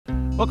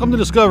Welcome to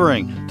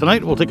Discovering.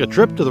 Tonight we'll take a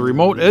trip to the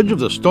remote edge of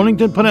the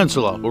Stonington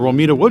Peninsula, where we'll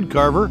meet a wood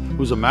carver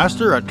who's a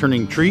master at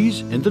turning trees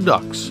into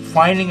ducks.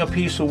 Finding a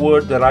piece of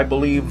wood that I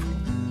believe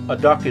a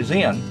duck is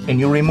in, and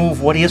you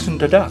remove what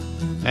isn't a duck.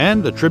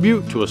 And a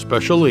tribute to a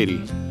special lady.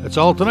 That's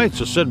all tonight,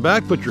 so sit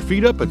back, put your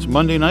feet up. It's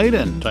Monday night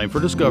and time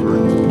for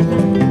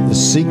Discovering. The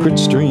secret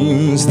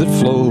streams that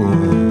flow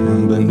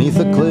beneath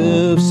the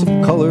cliffs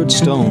of colored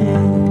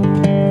stone.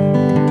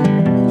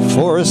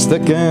 Forest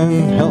thick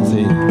and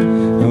healthy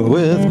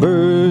with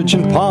birch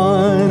and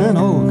pine and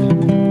oak.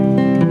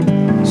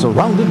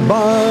 Surrounded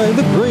by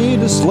the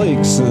greatest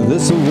lakes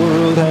this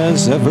world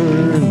has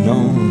ever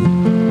known.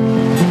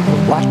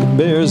 The black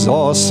bear's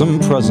awesome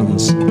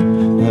presence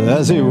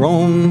as he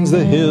roams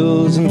the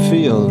hills and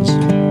fields.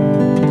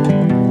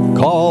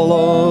 Call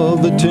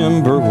of the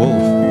timber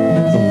wolf,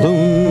 the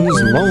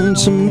loon's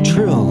lonesome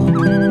trill.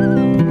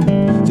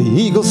 The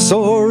eagle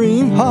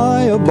soaring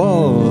high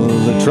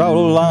above, the trout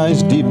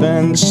lies deep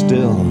and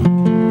still.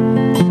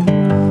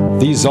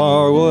 These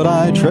are what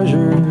I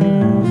treasure,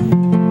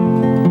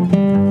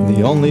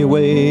 the only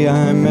way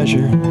I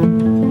measure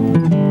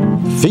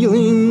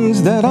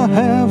feelings that I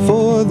have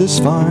for this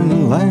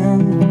fine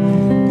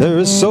land. There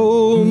is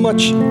so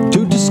much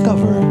to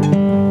discover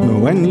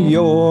when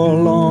you're a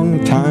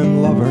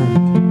long-time lover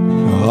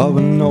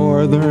of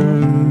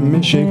northern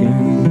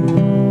Michigan.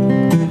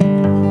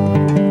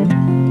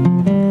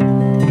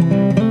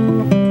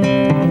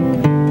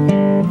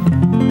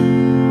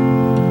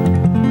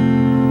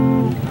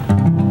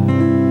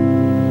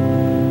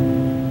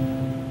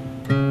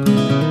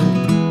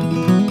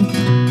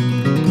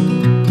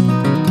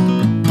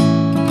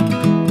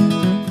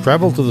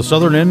 Travel to the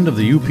southern end of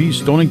the UP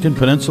Stonington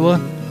Peninsula,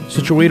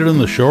 situated on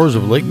the shores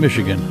of Lake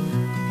Michigan.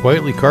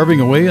 Quietly carving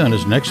away on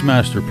his next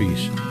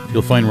masterpiece,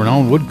 you'll find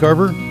renowned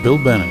woodcarver Bill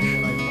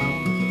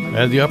Benesch.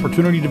 I had the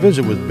opportunity to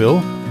visit with Bill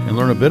and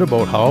learn a bit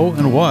about how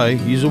and why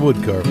he's a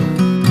woodcarver.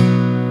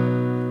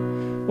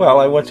 Well,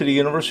 I went to the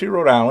University of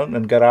Rhode Island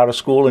and got out of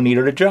school and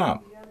needed a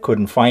job.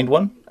 Couldn't find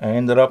one. I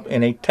ended up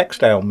in a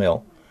textile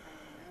mill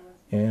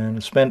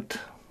and spent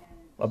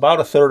about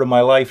a third of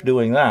my life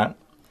doing that.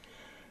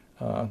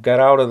 Got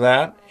out of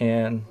that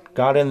and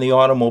got in the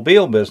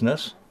automobile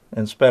business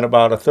and spent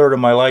about a third of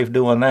my life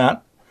doing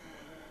that.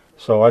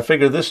 So I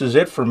figured this is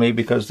it for me,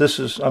 because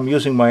I'm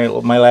using my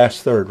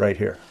last third right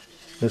here.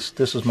 This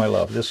is my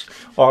love.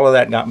 All of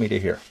that got me to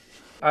here.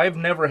 I've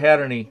never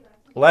had any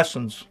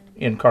lessons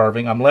in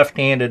carving. I'm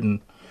left-handed and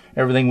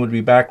everything would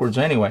be backwards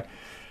anyway.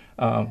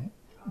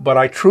 But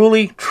I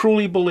truly,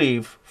 truly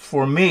believe,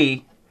 for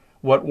me,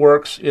 what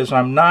works is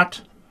I'm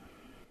not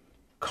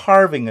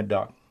carving a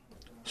duck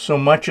so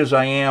much as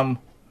I am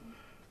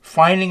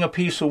finding a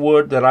piece of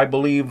wood that I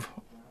believe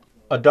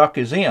a duck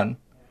is in,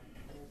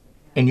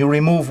 and you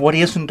remove what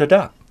isn't a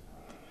duck.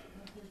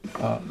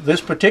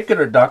 This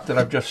particular duck that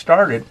I've just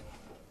started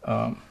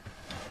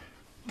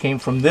came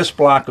from this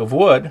block of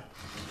wood,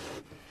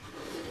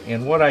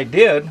 and what I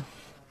did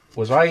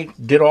was I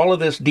did all of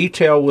this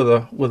detail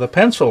with a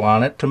pencil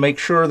on it to make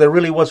sure there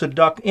really was a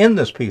duck in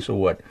this piece of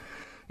wood.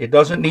 It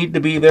doesn't need to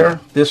be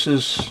there. This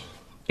is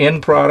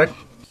end product.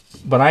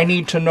 But I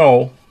need to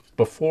know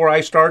before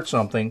I start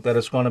something that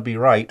it's going to be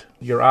right.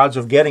 Your odds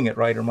of getting it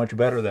right are much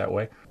better that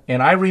way.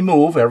 And I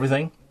remove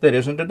everything that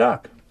isn't a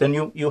duck. Then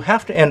you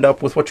have to end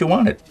up with what you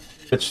wanted.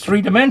 It's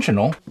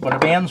three-dimensional, but a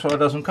bandsaw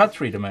doesn't cut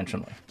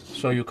three-dimensionally.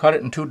 So you cut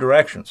it in two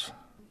directions.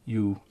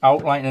 You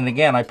outline, and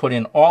again, I put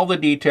in all the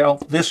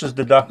detail. This is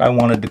the duck I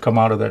wanted to come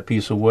out of that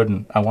piece of wood,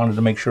 and I wanted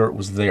to make sure it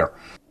was there.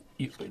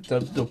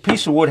 The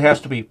piece of wood has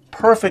to be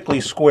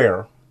perfectly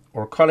square,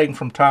 or cutting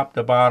from top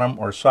to bottom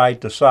or side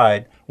to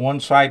side.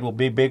 One side will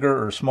be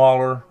bigger or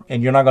smaller,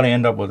 and you're not going to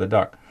end up with a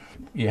duck.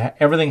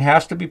 Everything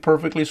has to be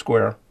perfectly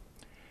square.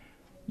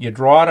 You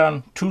draw it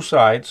on two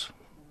sides,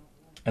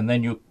 and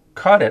then you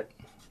cut it,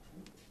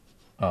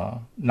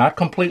 not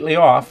completely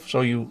off,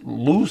 so you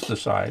lose the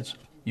sides.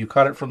 You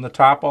cut it from the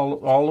top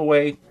all the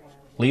way,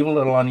 leave a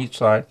little on each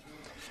side,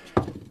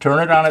 turn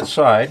it on its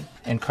side,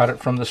 and cut it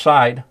from the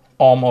side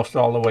almost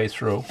all the way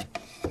through.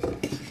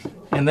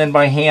 And then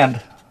by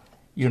hand,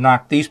 you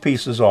knock these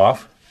pieces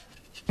off,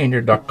 and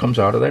your duck comes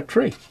out of that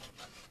tree.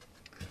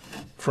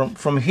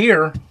 From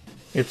here,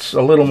 it's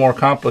a little more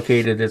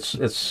complicated.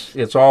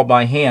 It's all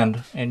by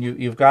hand, and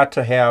you've got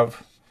to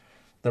have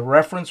the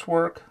reference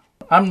work.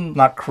 I'm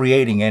not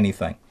creating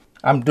anything.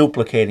 I'm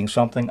duplicating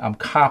something. I'm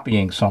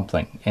copying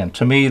something. And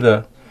to me,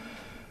 the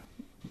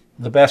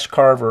best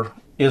carver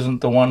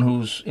isn't the one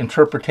whose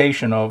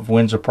interpretation of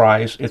wins a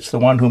prize. It's the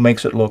one who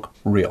makes it look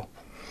real.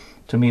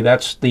 To me,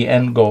 that's the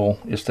end goal,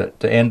 is to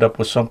end up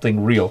with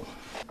something real.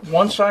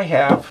 Once I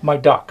have my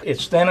duck,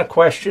 it's then a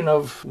question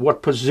of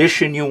what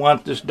position you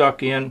want this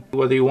duck in,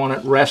 whether you want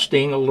it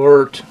resting,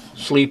 alert,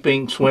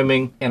 sleeping,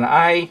 swimming, and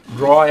I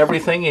draw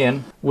everything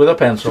in with a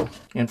pencil.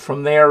 And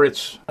from there,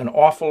 it's an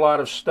awful lot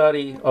of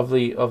study of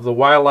the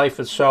wildlife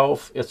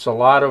itself. It's a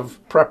lot of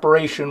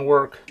preparation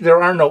work.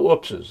 There are no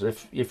oopses.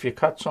 If you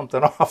cut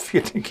something off,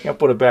 you can't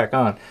put it back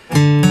on.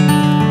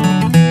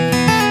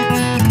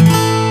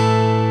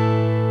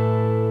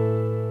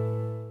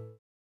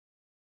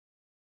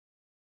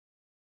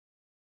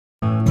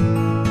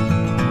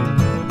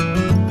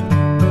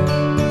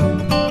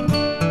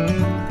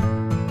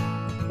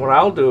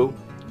 I'll do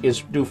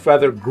is do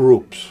feather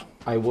groups.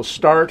 I will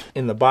start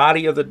in the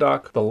body of the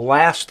duck. The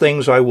last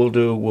things I will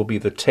do will be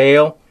the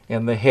tail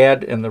and the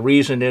head, and the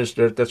reason is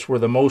that that's where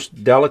the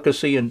most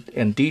delicacy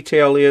and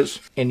detail is,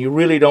 and you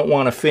really don't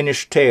want a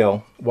finished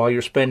tail while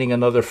you're spending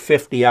another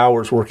 50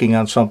 hours working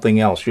on something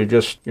else. You're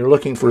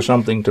looking for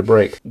something to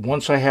break.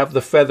 Once I have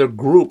the feather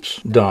groups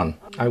done,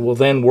 I will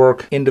then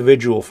work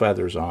individual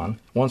feathers on.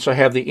 Once I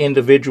have the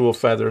individual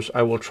feathers,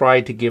 I will try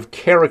to give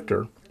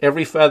character.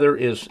 Every feather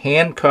is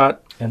hand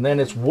cut, and then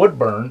it's wood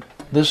burned.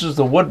 This is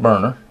the wood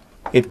burner.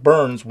 It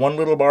burns one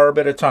little barb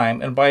at a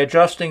time, and by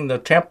adjusting the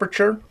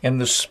temperature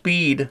and the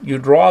speed you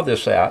draw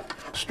this at,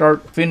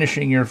 start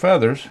finishing your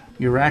feathers,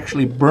 you're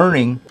actually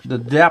burning the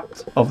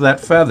depth of that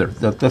feather,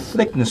 the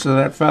thickness of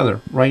that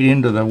feather right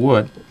into the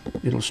wood.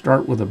 It'll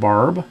start with a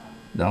barb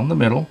down the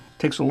middle. It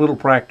takes a little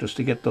practice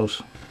to get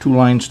those two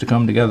lines to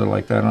come together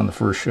like that on the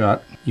first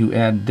shot. You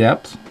add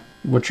depth.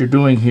 What you're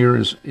doing here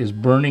is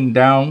burning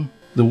down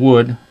the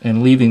wood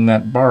and leaving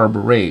that barb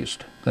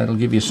raised. That'll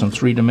give you some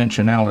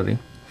three-dimensionality.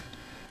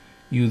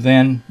 You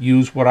then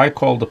use what I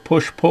call the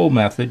push-pull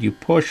method. You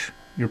push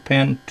your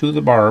pen to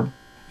the barb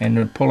and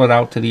then pull it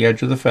out to the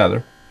edge of the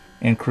feather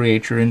and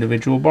create your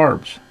individual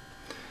barbs.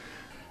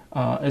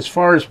 As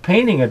far as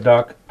painting a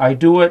duck, I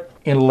do it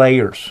in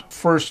layers.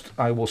 First,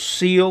 I will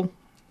seal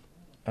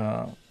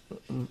the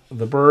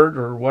bird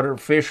or whatever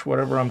fish,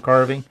 whatever I'm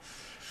carving,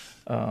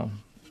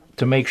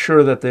 to make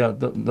sure that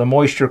the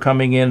moisture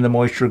coming in, the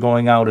moisture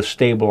going out is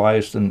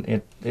stabilized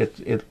and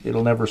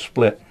it'll never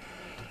split.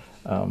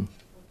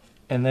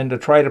 And then to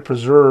try to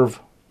preserve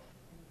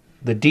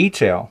the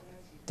detail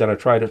that I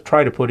try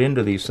to put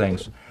into these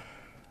things,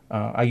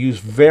 I use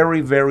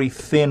very, very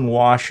thin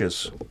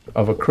washes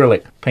of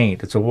acrylic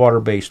paint. It's a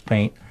water-based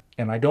paint,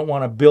 and I don't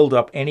want to build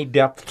up any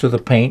depth to the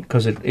paint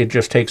because it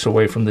just takes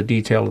away from the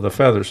detail of the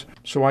feathers.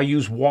 So I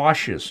use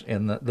washes,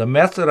 and the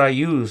method I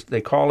use,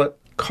 they call it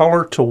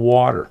color to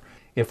water.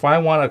 If I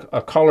want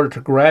a color to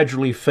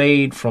gradually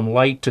fade from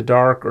light to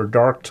dark or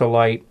dark to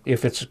light,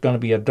 if it's going to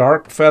be a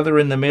dark feather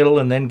in the middle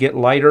and then get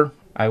lighter,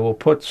 I will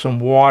put some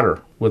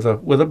water with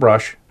a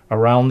brush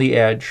around the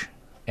edge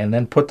and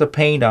then put the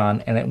paint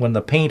on, and when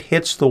the paint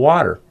hits the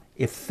water,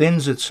 it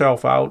thins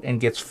itself out and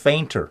gets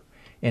fainter,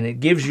 and it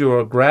gives you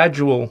a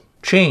gradual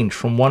change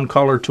from one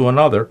color to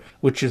another,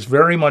 which is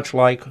very much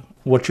like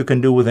what you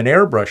can do with an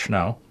airbrush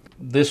now.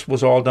 This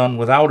was all done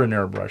without an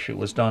airbrush. It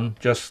was done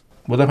just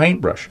with a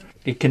paintbrush.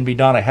 It can be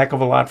done a heck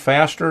of a lot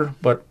faster,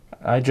 but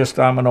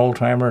I'm an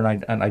old-timer,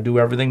 and I do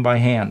everything by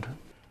hand.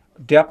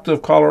 Depth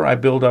of color I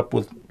build up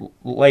with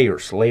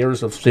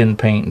layers of thin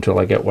paint until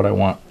I get what I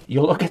want.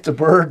 You look at the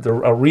bird,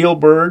 a real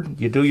bird,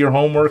 you do your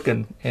homework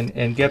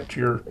and get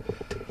your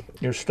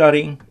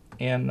studying,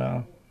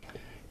 and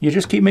you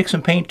just keep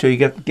mixing paint till you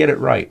get it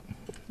right.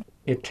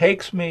 It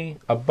takes me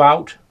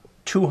about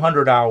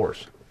 200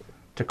 hours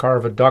to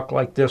carve a duck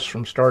like this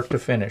from start to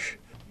finish.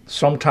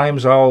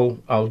 Sometimes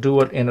I'll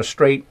do it in a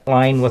straight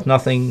line with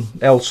nothing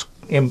else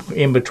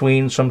in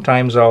between.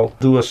 Sometimes I'll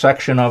do a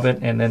section of it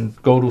and then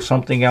go to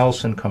something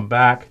else and come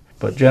back.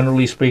 But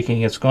generally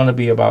speaking, it's going to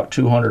be about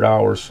 200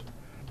 hours.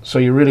 So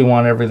you really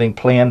want everything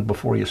planned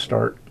before you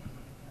start.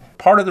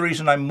 Part of the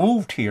reason I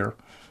moved here,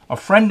 a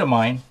friend of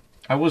mine,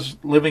 I was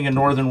living in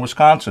northern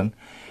Wisconsin,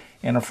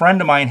 and a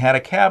friend of mine had a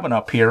cabin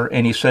up here,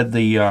 and he said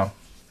the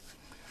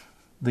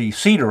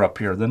cedar up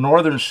here, the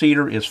northern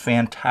cedar, is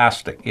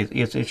fantastic.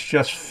 It's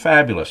just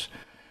fabulous.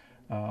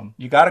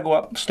 You got to go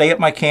up, stay at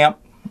my camp,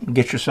 and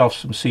get yourself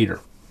some cedar.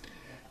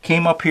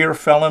 Came up here,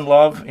 fell in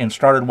love, and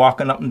started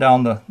walking up and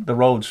down the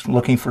roads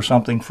looking for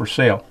something for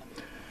sale.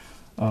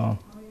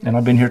 And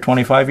I've been here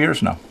 25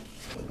 years now.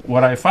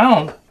 What I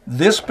found,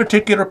 this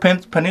particular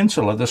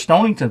peninsula, the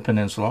Stonington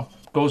Peninsula,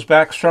 goes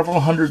back several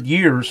hundred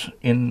years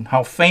in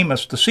how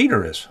famous the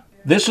cedar is.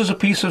 This is a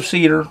piece of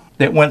cedar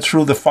that went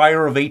through the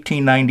fire of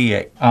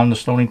 1898 on the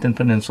Stonington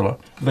Peninsula.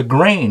 The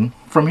grain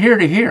from here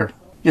to here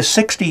is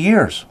 60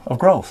 years of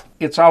growth.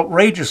 It's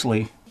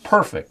outrageously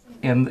perfect.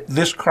 And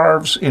this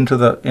carves into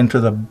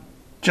the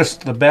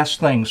just the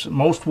best things.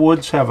 Most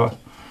woods have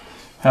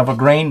a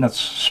grain that's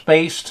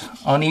spaced,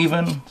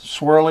 uneven,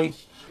 swirly,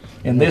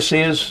 and this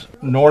is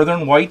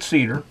northern white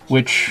cedar,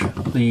 which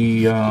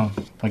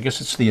I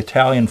guess it's the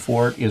Italian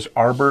for it is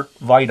arbor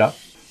vitae,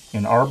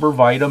 and arbor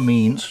vitae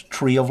means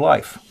tree of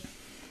life.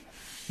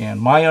 And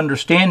my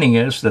understanding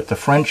is that the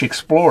French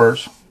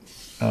explorers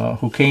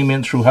who came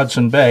in through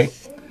Hudson Bay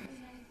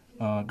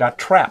got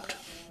trapped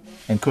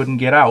and couldn't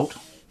get out.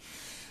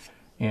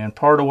 And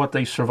part of what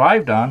they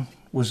survived on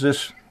was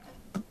this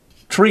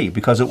tree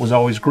because it was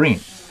always green.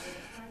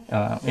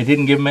 It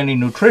didn't give them any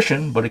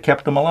nutrition, but it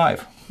kept them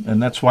alive.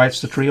 And that's why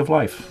it's the tree of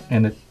life.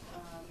 And it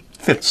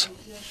fits.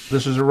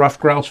 This is a rough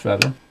grouse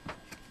feather.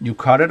 You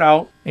cut it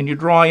out and you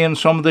draw in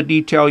some of the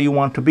detail you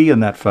want to be in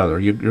that feather.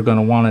 You're going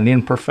to want an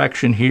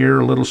imperfection here,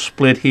 a little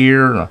split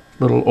here, a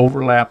little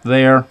overlap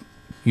there.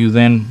 You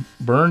then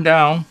burn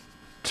down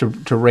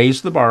to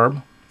raise the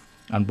barb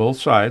on both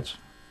sides.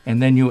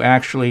 And then you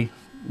actually,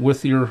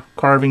 with your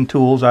carving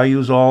tools, I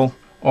use all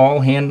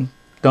hand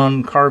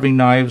done carving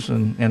knives,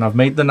 and I've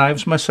made the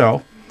knives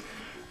myself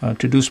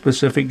to do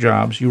specific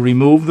jobs. You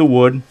remove the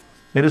wood.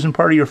 It isn't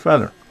part of your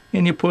feather.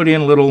 And you put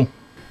in little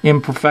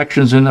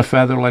imperfections in the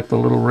feather, like the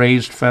little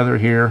raised feather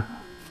here.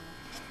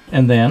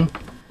 And then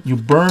you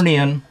burn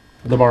in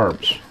the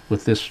barbs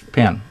with this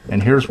pen.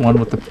 And here's one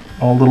with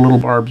all the little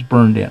barbs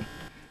burned in.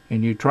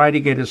 And you try to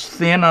get as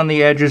thin on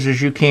the edges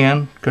as you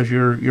can, because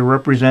you're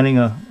representing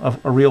a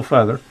real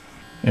feather.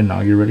 And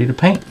now you're ready to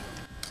paint.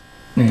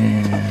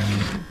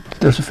 And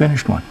there's a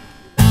finished one.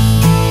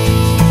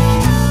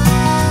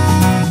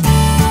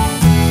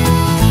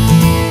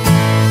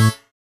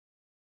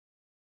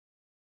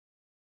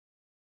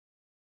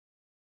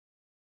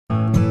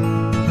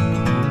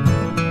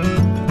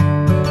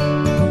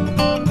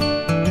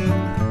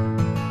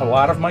 A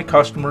lot of my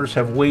customers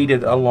have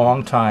waited a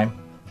long time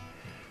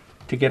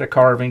to get a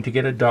carving, to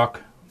get a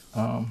duck.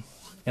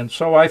 And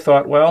so I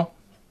thought, well,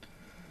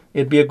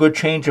 it'd be a good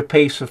change of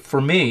pace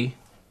for me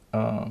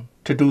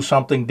to do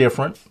something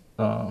different,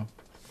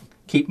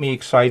 keep me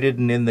excited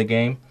and in the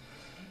game,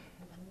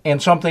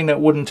 and something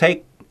that wouldn't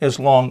take as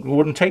long, it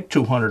wouldn't take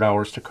 200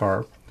 hours to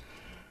carve.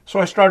 So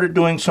I started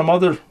doing some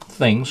other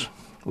things,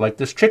 like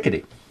this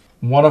chickadee.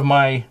 One of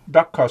my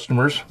duck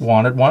customers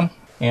wanted one,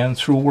 and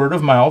through word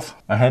of mouth,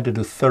 I had to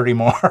do 30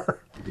 more.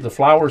 The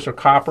flowers are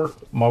copper.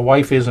 My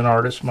wife is an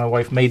artist. My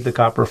wife made the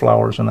copper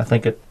flowers, and I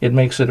think it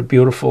makes it a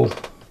beautiful,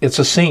 it's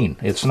a scene.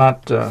 It's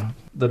not the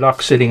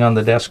duck sitting on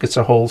the desk, it's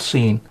a whole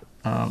scene.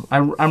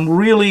 I'm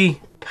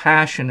really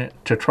passionate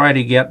to try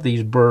to get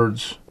these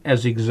birds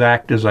as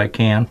exact as I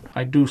can.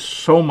 I do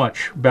so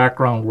much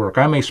background work.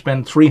 I may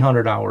spend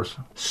 300 hours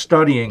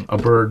studying a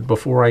bird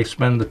before I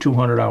spend the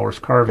 200 hours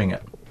carving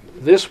it.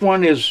 This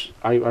one is,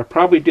 I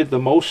probably did the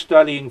most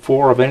studying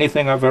for of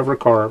anything I've ever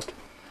carved.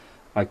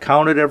 I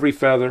counted every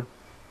feather.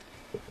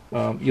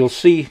 You'll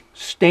see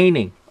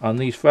staining on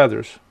these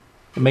feathers.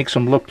 It makes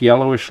them look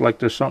yellowish, like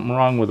there's something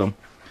wrong with them.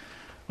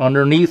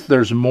 Underneath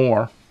there's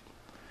more.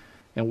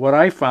 And what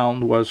I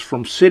found was,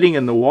 from sitting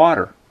in the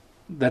water,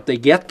 that they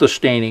get the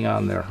staining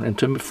on there.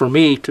 And for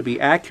me to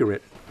be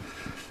accurate,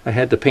 I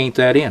had to paint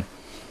that in.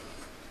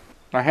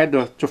 I had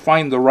to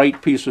find the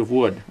right piece of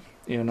wood.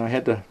 And I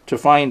had to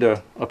find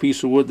a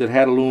piece of wood that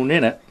had a loon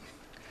in it.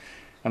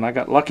 And I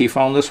got lucky,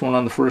 found this one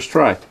on the first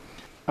try.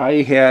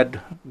 I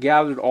had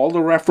gathered all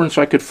the reference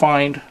I could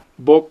find,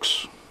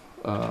 books,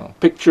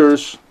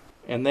 pictures,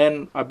 and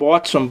then I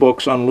bought some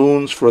books on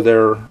loons for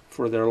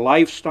their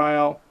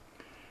lifestyle,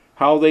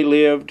 how they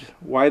lived,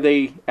 why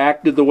they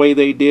acted the way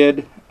they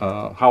did,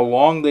 how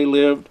long they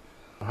lived,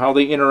 how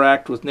they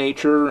interact with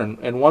nature.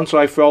 And once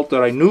I felt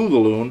that I knew the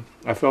loon,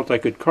 I felt I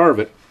could carve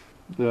it.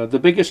 The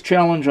biggest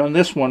challenge on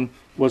this one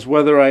was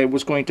whether I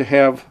was going to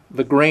have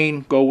the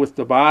grain go with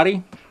the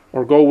body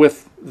or go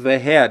with the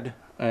head.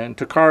 And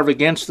to carve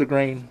against the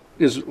grain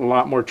is a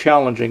lot more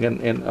challenging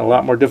and a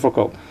lot more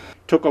difficult.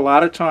 Took a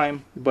lot of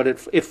time, but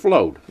it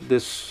flowed.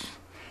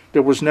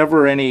 There was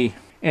never any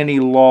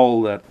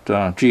lull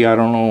that, gee, I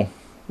don't know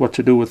what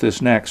to do with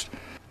this next.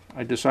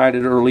 I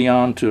decided early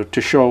on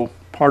to show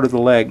part of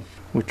the leg,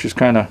 which is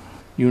kind of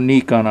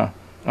unique on a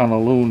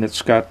loon.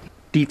 It's got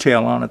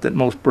detail on it that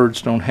most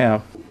birds don't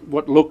have.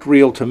 What looked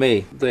real to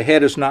me, the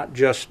head is not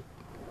just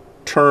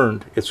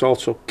turned, it's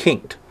also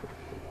kinked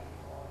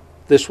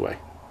this way.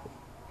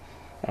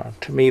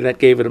 To me, that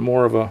gave it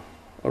more of a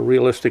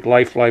realistic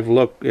life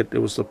look. It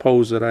was the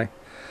pose that I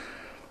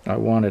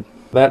wanted.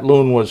 That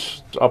loon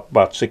was up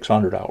about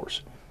 600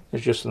 hours.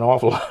 It's just an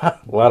awful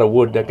lot of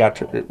wood that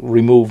got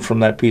removed from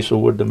that piece of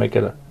wood to make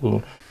it a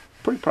loon.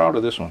 Pretty proud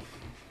of this one.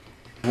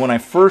 When I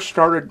first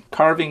started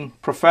carving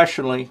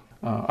professionally,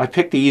 I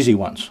picked the easy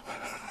ones.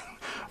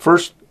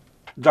 First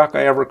duck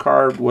I ever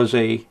carved was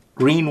a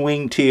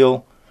green-winged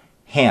teal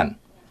hen.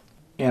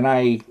 And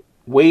I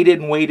waited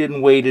and waited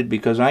and waited,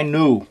 because I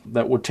knew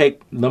that would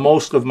take the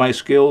most of my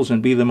skills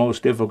and be the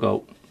most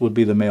difficult would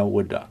be the male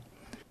wood duck.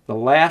 The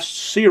last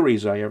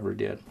series I ever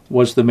did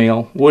was the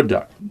male wood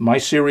duck. My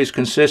series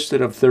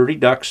consisted of 30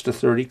 ducks to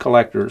 30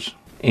 collectors,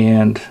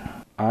 and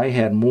I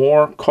had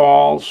more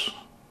calls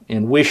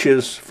and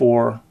wishes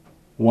for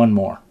one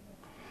more.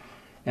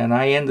 And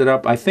I ended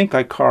up, I think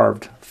I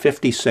carved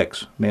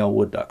 56 male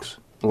wood ducks.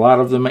 A lot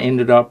of them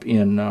ended up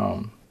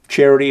in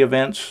charity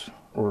events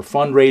or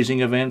fundraising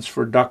events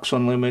for Ducks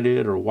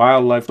Unlimited or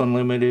Wildlife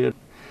Unlimited,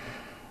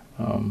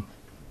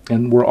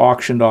 and were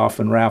auctioned off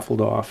and raffled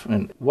off.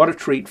 And what a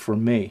treat for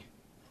me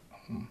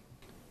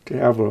to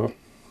have a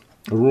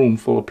room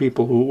full of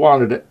people who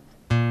wanted it.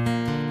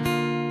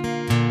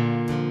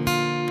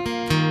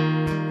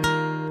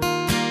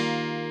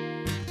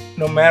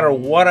 No matter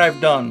what I've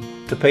done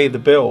to pay the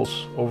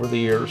bills over the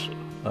years,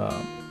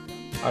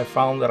 I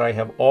found that I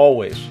have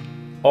always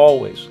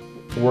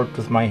worked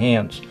with my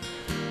hands.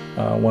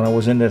 When I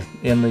was in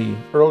the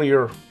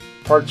earlier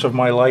parts of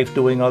my life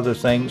doing other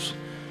things,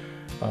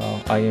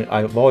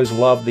 I've always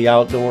loved the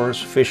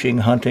outdoors, fishing,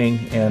 hunting,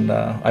 and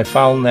I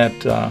found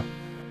that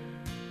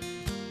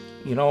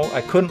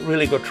I couldn't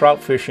really go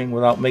trout fishing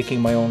without making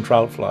my own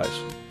trout flies.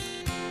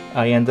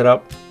 I ended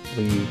up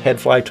the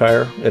head fly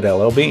tyer at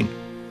LL Bean.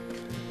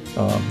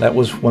 That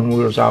was when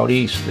we was out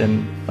east,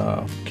 and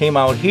came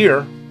out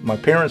here. My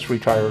parents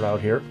retired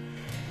out here,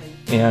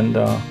 and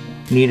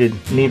needed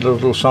a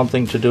little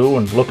something to do,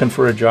 and looking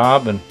for a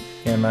job, and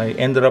I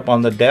ended up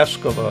on the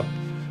desk of a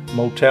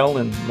motel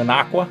in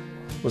Minocqua,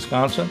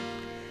 Wisconsin,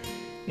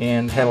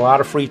 and had a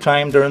lot of free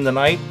time during the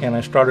night, and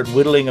I started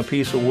whittling a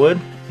piece of wood,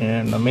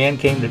 and a man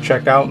came to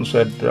check out and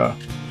said,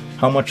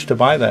 how much to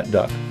buy that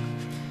duck?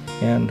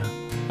 And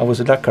I was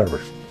a duck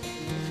carver.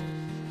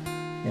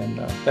 And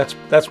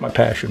that's my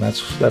passion.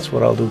 That's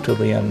what I'll do till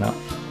the end now.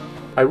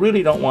 I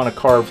really don't want to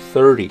carve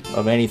 30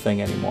 of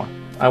anything anymore.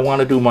 I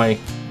want to do my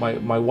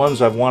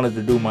ones I've wanted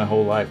to do my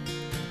whole life.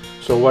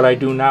 So what I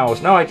do now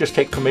is I just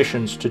take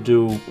commissions to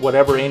do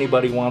whatever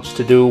anybody wants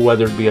to do,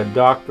 whether it be a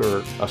duck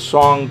or a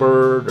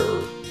songbird or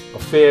a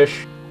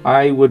fish.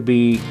 I would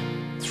be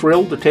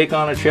thrilled to take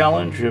on a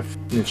challenge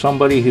if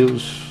somebody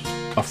who's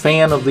a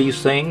fan of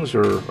these things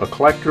or a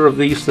collector of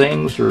these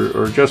things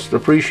or just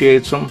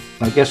appreciates them.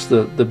 I guess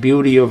the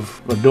beauty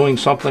of doing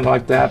something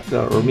like that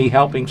or me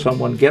helping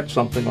someone get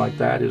something like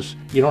that is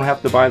you don't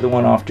have to buy the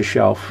one off the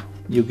shelf.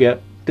 You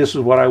get, this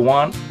is what I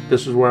want,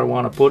 this is where I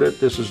want to put it,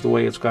 this is the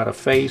way it's got a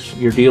face.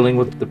 You're dealing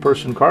with the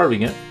person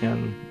carving it,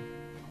 and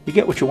you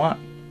get what you want.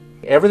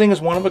 Everything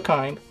is one of a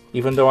kind,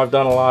 even though I've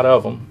done a lot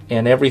of them,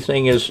 and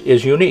everything is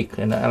unique.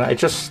 And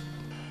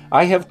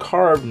I have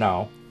carved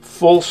now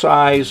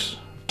full-size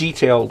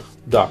detailed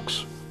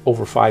ducks,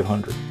 over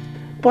 500.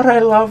 But I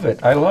love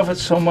it. I love it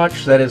so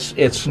much that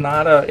it's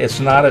not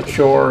a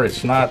chore.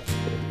 It's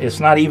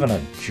not even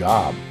a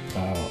job.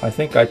 I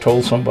think I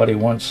told somebody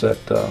once that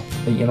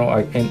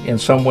in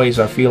some ways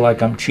I feel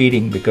like I'm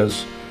cheating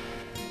because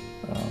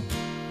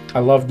I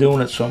love doing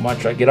it so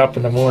much. I get up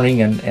in the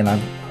morning and I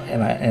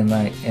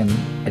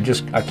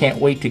can't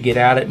wait to get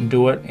at it and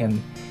do it,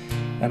 and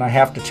I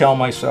have to tell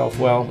myself,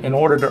 well, in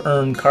order to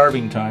earn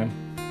carving time,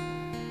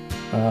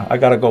 I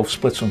got to go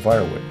split some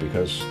firewood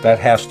because that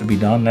has to be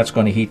done. That's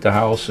going to heat the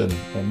house, and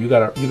you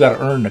got to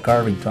earn the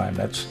carving time.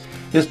 This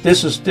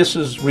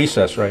is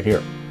recess right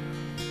here.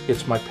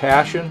 It's my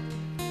passion.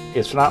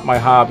 It's not my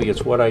hobby.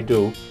 It's what I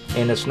do,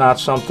 and it's not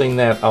something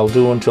that I'll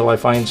do until I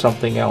find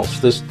something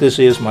else. This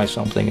is my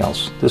something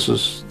else. This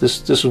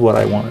is what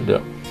I want to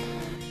do.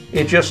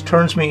 It just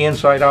turns me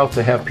inside out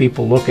to have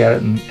people look at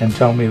it and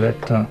tell me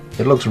that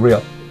it looks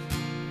real.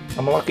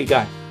 I'm a lucky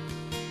guy.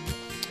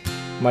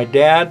 My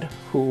dad,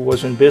 who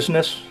was in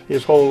business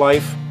his whole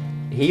life,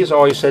 he's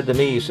always said to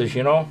me, he says,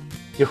 you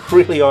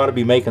really ought to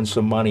be making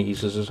some money. He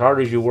says, as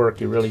hard as you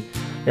work, you're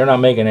not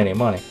making any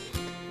money.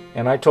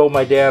 And I told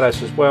my dad, I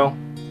says, well,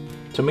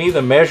 to me,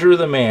 the measure of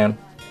the man,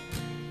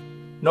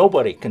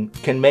 nobody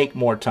can make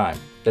more time.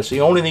 That's the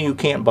only thing you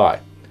can't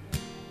buy.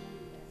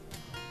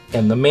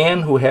 And the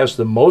man who has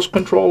the most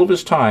control of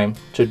his time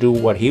to do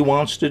what he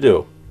wants to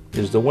do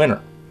is the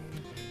winner.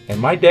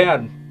 And my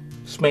dad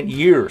spent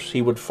years,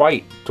 he would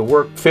fight to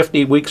work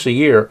 50 weeks a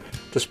year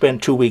to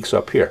spend 2 weeks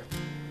up here.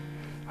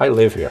 I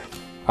live here.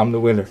 I'm the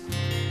winner.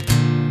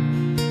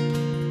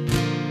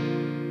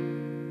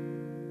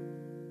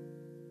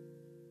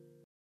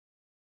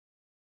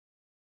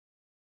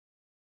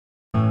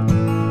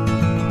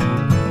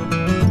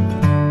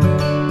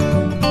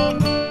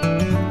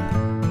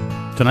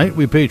 Tonight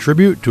we pay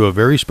tribute to a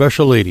very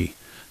special lady,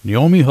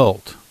 Naomi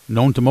Hult,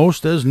 known to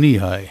most as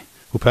Nehi,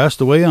 who passed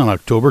away on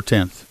October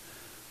 10th.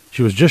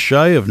 She was just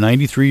shy of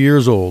 93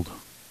 years old.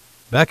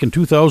 Back in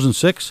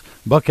 2006,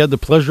 Buck had the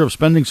pleasure of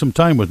spending some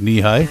time with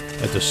Nehi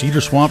at the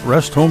Cedar Swamp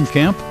Rest Home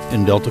Camp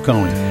in Delta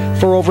County.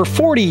 For over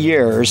 40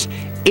 years,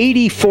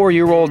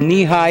 84-year-old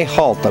Nehi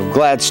Hult of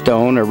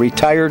Gladstone, a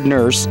retired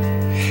nurse,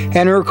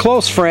 and her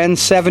close friend,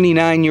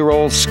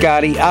 79-year-old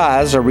Scotty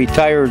Oz, a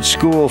retired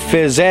school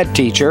phys ed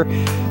teacher,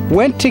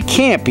 went to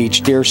camp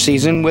each deer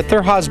season with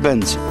their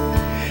husbands.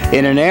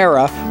 In an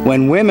era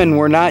when women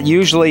were not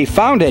usually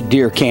found at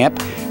deer camp,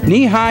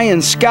 Nehi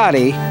and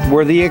Scotty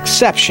were the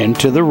exception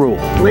to the rule.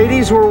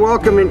 Ladies were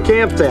welcome in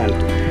camp then?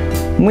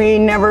 We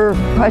never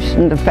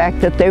questioned the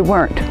fact that they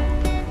weren't.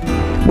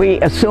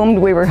 We assumed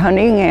we were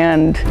hunting,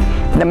 and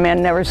the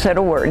men never said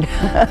a word.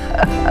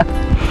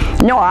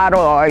 No, Otto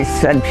always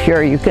said,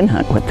 sure, you can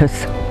hunt with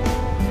us.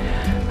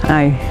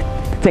 I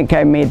think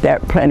I made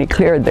that plenty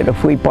clear that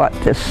if we bought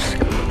this,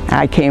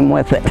 I came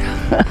with it.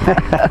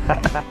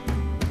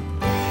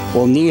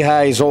 Well,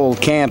 Nehi's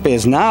old camp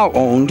is now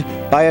owned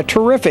by a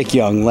terrific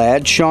young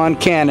lad, Sean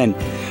Cannon,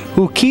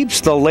 who keeps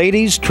the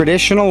ladies'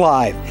 tradition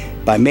alive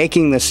by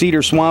making the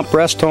Cedar Swamp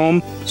Rest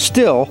Home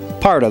still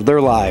part of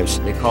their lives.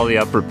 They call the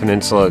Upper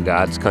Peninsula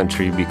God's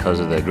country because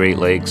of the Great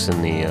Lakes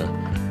and the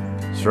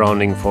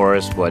surrounding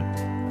forest, but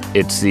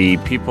it's the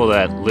people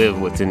that live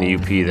within the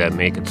UP that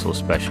make it so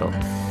special.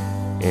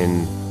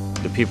 And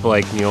the people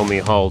like Naomi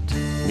Hult,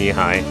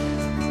 Nehi,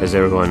 as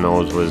everyone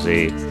knows, was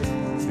a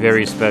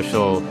very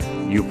special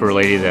Yooper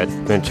lady that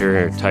spent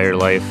her entire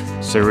life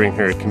serving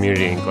her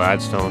community in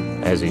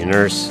Gladstone as a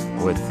nurse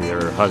with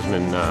her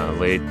husband,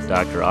 late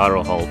Dr.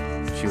 Otto Hult.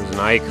 She was an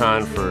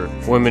icon for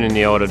women in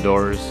the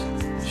outdoors.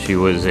 She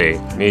was a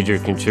major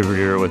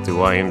contributor with the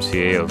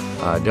YMCA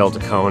of Delta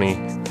County.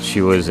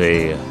 She was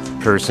a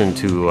person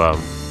to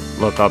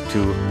look up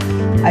to.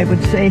 I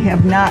would say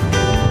have not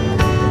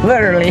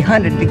literally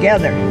hunted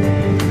together,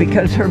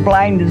 because her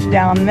blind is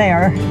down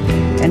there,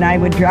 and I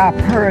would drop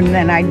her and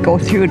then I'd go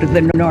through to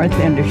the north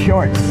end of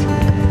Shorts,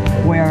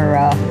 where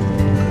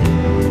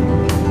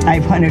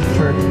I've hunted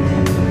for,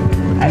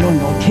 I don't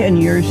know, 10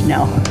 years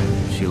now.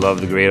 She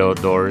loved the great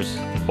outdoors,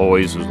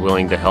 always was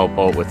willing to help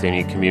out with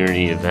any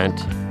community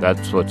event.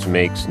 That's what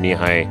makes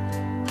Nehi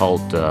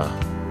Hult a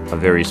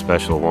very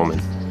special woman.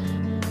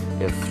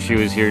 If she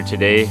was here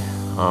today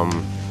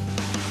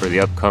for the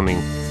upcoming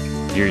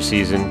deer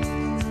season,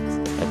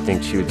 I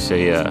think she would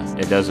say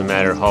it doesn't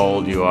matter how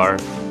old you are,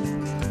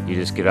 you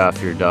just get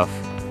off your duff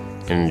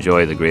and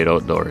enjoy the great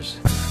outdoors.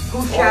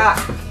 Who shot?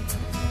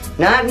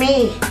 Not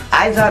me.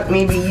 I thought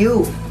maybe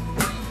you.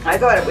 I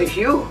thought it was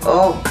you.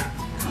 Oh,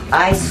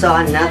 I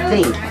saw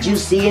nothing. Did you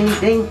see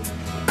anything?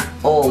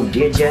 Oh,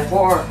 did you?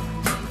 4.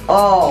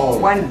 Oh.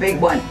 One big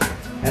one.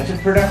 That's a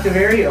productive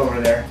area over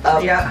there.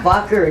 A Yeah.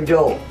 buck or a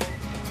doe?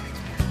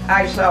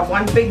 I saw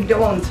one big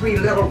doe and 3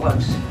 little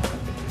ones.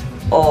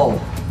 Oh.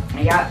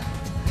 Yeah.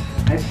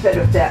 Instead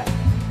of that.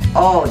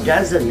 Oh,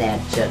 doesn't that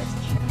just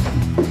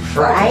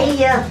fry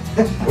ya?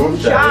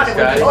 Shot it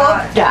was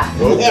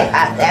Oopta.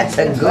 Yeah, that's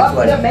a good up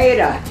one.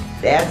 tomato.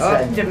 That's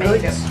Up a good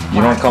tomato.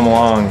 You don't come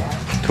along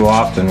too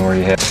often where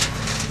you have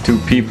 2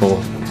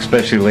 people,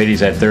 especially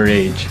ladies at their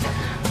age,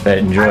 that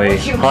enjoy I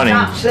wish you'd hunting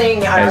stop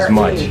saying as our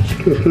much. age.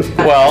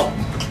 Well,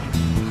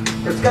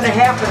 It's gonna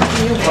happen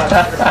to you,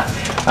 Buster.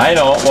 I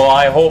know. Well,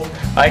 I hope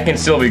I can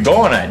still be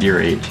going at your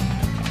age.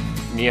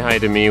 Nehi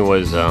to me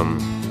was,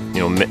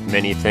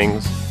 many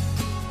things.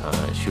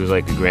 She was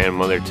like a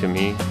grandmother to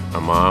me,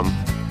 a mom,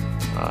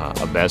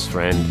 a best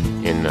friend,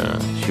 and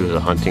she was a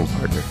hunting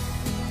partner.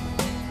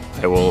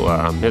 I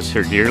will miss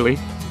her dearly,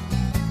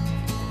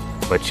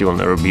 but she will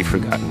never be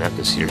forgotten at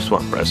the Cedar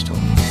Swamp Rest Home.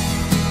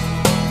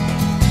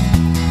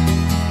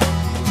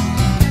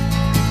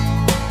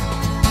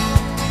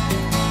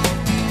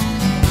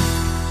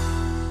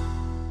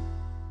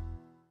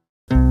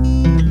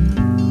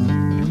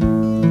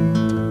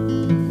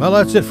 Well,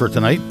 that's it for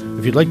tonight.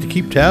 If you'd like to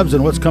keep tabs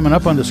on what's coming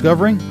up on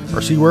Discovering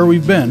or see where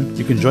we've been,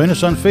 you can join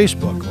us on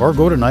Facebook or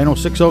go to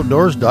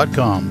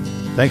 906outdoors.com.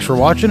 Thanks for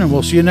watching, and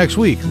we'll see you next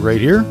week right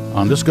here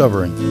on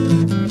Discovering.